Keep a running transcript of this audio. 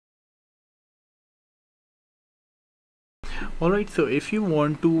Alright, so if you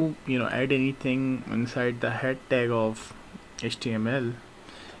want to add anything inside the head tag of HTML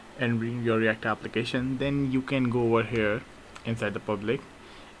and bring your React application, then you can go over here inside the public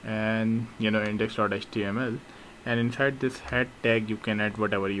and index.html, and inside this head tag you can add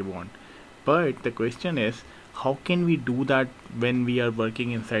whatever you want. But the question is, how can we do that when we are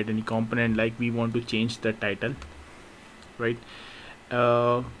working inside any component? Like we want to change the title, right?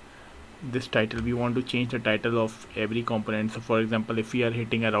 This title, we want to change the title of every component. So for example, if we are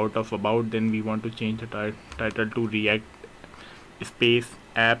hitting a route of about, then we want to change the title to React space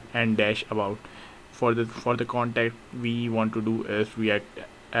app and dash about. For the contact, we want to do is React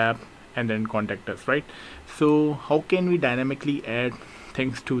app and then contact us, right? So how can we dynamically add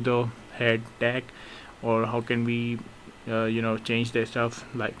things to the head tag, or how can we change the stuff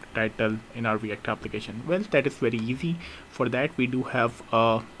like title in our React application? Well, that is very easy. For that, we do have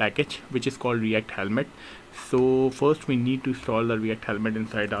a package which is called React Helmet. So first we need to install the React Helmet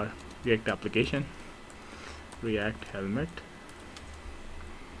inside our React application. React Helmet.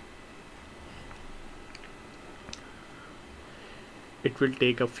 It will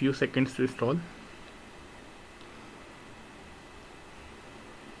take a few seconds to install.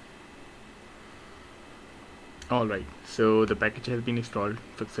 Alright, so the package has been installed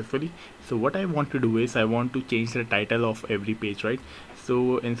successfully. So what I want to do is I want to change the title of every page, right?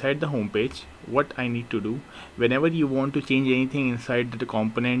 So inside the home page, what I need to do, whenever you want to change anything inside the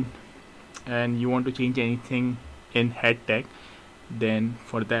component and you want to change anything in head tag, then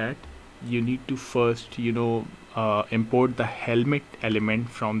for that you need to first import the helmet element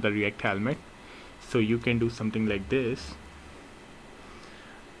from the React Helmet. So you can do something like this.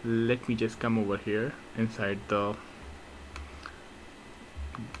 Let me just come over here inside the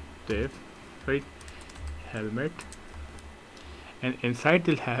div, right? Helmet, and inside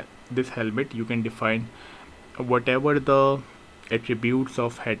this helmet you can define whatever the attributes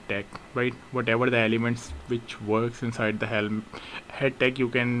of head tag, right? Whatever the elements which works inside the head tag, you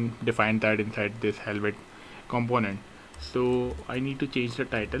can define that inside this helmet component. So I need to change the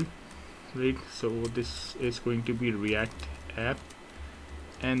title, right? So this is going to be React app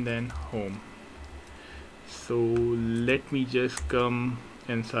and then home. So let me just come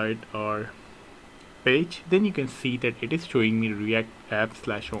inside our page, then you can see that it is showing me React app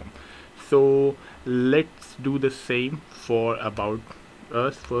 / home. So let's do the same for about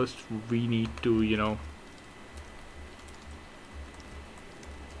us. First we need to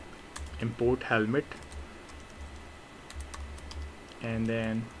import helmet and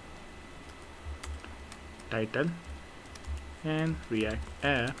then title and React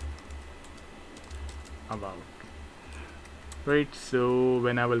app about, right? So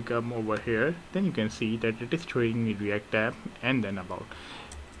when I will come over here, then you can see that it is showing me React app and then about.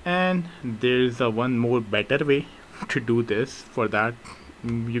 And there's a one more better way to do this. For that,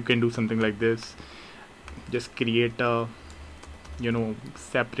 you can do something like this. Just create a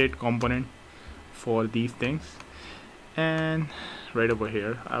separate component for these things, and right over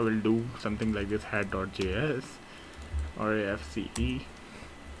here I will do something like this: head.js or AFCE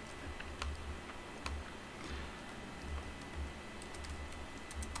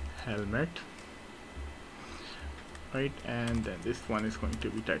helmet, right? And then this one is going to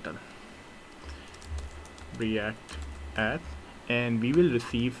be title React app, and we will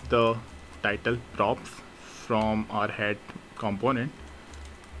receive the title props from our head component.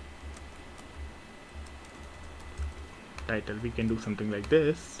 Title, we can do something like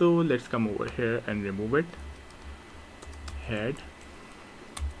this. So let's come over here and remove it. Head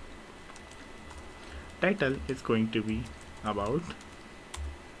title is going to be about.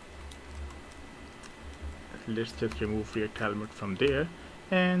 Let's just remove React Helmet from there,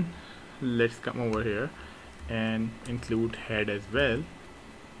 and let's come over here and include head as well,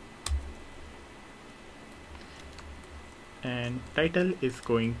 and title is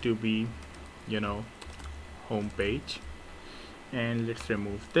going to be home page, and let's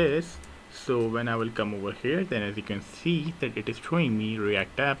remove this. So when I will come over here, then as you can see that it is showing me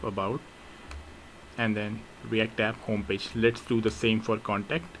React app about and then React app homepage. Let's do the same for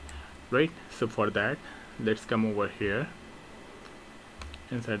contact, right? So for that, let's come over here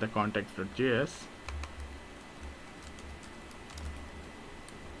inside the context.js,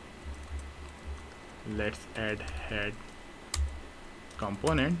 let's add head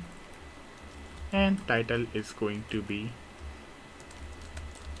component, and title is going to be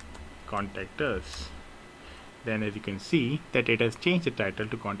contact us. Then as you can see that it has changed the title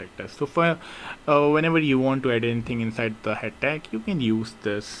to contact us. So for whenever you want to add anything inside the head tag, you can use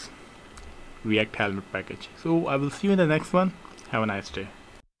this React Helmet package. So I will see you in the next one. Have a nice day.